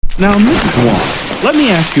Now, Mrs. Wong, let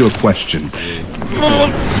me ask you a question.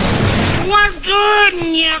 What's good,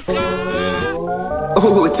 Nyaka?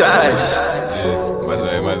 Ooh, Tash.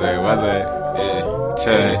 Banbwoi.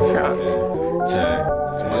 Check.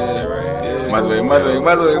 Banbwoi.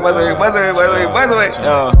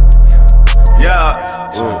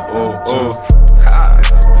 Yeah. Ooh.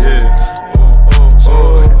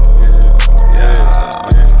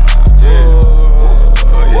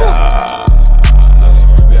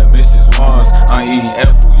 I'm eating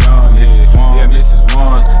F young, yeah, Mrs.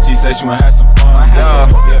 Wong. She said she wanna have some fun,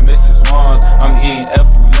 yeah, Mrs. Wong. I'm eating F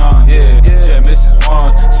young, yeah, Mrs. Wong.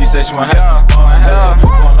 She said she wanna have some fun,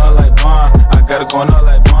 going out like Bond. I gotta go out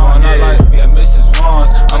like Bond, yeah, Mrs. Wong.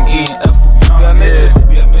 I'm eating F young,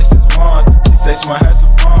 yeah, Mrs. Wong. She said she wanna have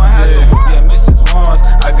some fun, yeah, Mrs. Wong.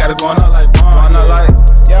 I gotta go out like Bond,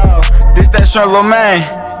 yo, this that short little man,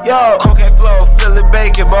 yo, cocaine flow, feel it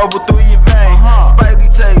bacon, bubble through your vein. Spidey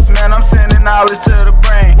takes, man, I'm sending knowledge to the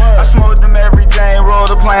brain. I smoke them every day, roll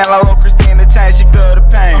the plane like little Christina Chain, she feel the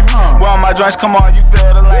pain. Well, my joints come on, you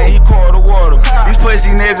feel the lane, he pour the water. These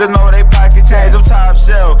pussy niggas know they pocket change, I'm top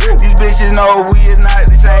shelf. These bitches know we is not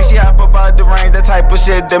the same. She hop up out the range, that type of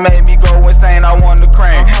shit that made me go insane. I want the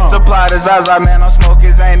crane. Supply the Zaza, man, I'm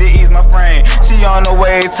smoking Zane to ease my frame. She on the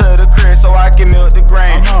way to the crib so I can milk the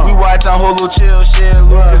grain. We watchin' Hulu chill shit,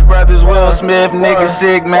 Lucas Brothers, Will Smith, nigga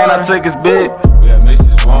sick, man, I took his bit. Yeah,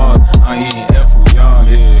 Mrs. Wong, I'm eating F young,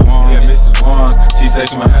 yeah, Mrs. Wong. She said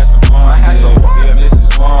she wanna have some fun, yeah,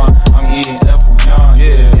 Mrs. Wong. I'm eating F young,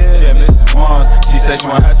 yeah, Mrs. Wong. She said she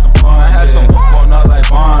wanna have some fun, going out like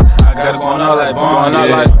Bond. I gotta go out like Bond,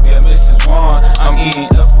 yeah, Mrs. Wong. I'm eating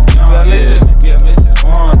F young, yeah, Mrs.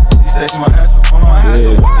 Wong. She said she wanna have some fun,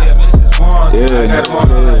 yeah, Mrs. Wong. I gotta go out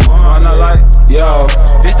like Bond, yo,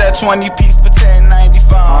 this that 20 piece for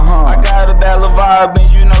 $10.95. I got a bad vibe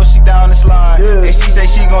and you know she down to slide. And she say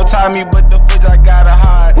she gon' tie me, but the fridge I gotta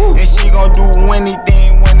hide. And she gon' do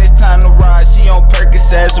anything when it's time to ride. She on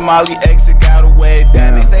Percocets, Molly exit got her way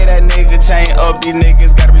down. They say that nigga chain up, these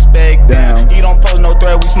niggas gotta respect down. He don't post no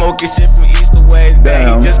threat, we smoking shit from east to west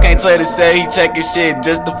down. He just can't tell the say, he checking shit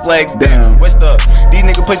just to flex down. West up, these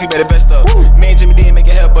nigga pussy better vest up. Me and Jimmy D make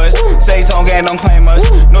it help us. Say Tone Gang don't claim us.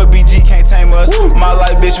 No BG can't tame us. My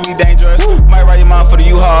life, bitch, we dangerous. Might ride your mom for the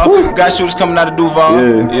U-Haul. Got shooters coming out of Duval.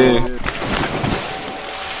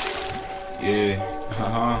 Yeah.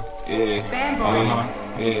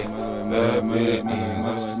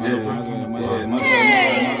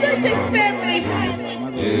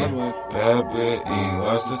 Bad bitch, ain't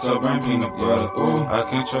lost the top, brain peanut butter. I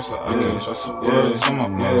can't trust her, I can't trust her words on my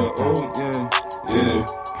mother.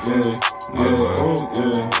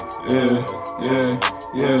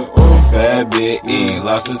 Bad bitch, ain't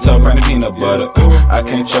lost the top, brain peanut butter. I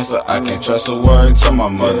can't trust her, I can't trust her words on my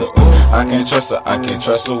mother. I can't trust her, I can't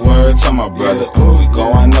trust her words on my brother. We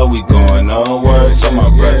going nowhere to my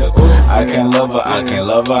brother. I can't love her, I can't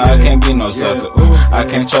love her, I can't be no sucker. I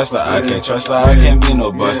can't trust her, I can't trust her, I can't be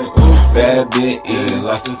no buster. Bad bitch, eating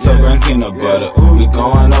lost the top and peanut butter. We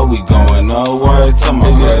going nowhere to my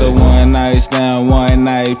brother. It's just a one night stand, one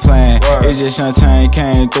night plan. It's just Shantae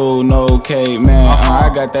came through, no cake, man. I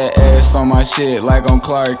got that ass on my shit like I'm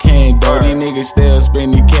Clark Kent. Dirty niggas still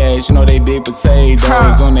spending cash, you know they big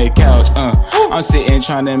potatoes on their couch. I'm sitting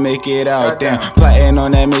trying to make it out, damn. Plotting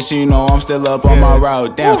on that mission, you know I'm still up on my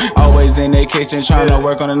route, down. Always in their kitchen trying to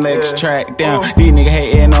work on the next track, down. These niggas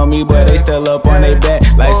hating on me, but they still up on their back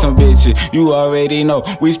like some bitches. You already know,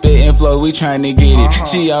 we spittin' flow, we tryna get it.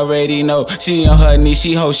 She already know, she on her knees,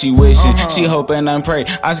 she hope she wishing. She hoping I'm pray,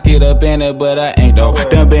 I get up in it, but I ain't though.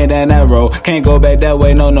 Done been down that road, can't go back that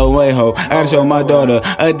way, no way, ho. I gotta show my daughter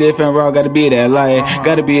a different route, gotta be that light,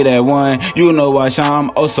 gotta be that one. You know why I'm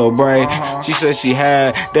oh so bright. She said she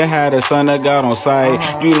had a son of God on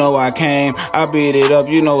sight. You know I came, I beat it up,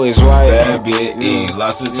 you know it's right. Bad bitch, eat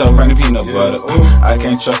lots of top and peanut butter. I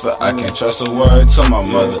can't trust her, I can't trust a word to my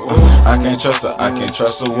mother. I can't trust her, I can't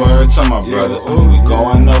trust a word to my brother. We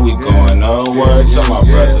going nowhere to my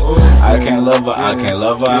brother. I can't love her, I can't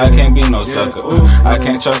love her, I can't be no sucker. I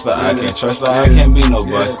can't trust her, I can't trust her, I can't be no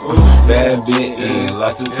buster. Bad bitch, eating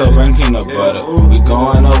lots of top and peanut butter. We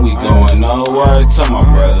going nowhere to my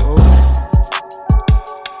brother.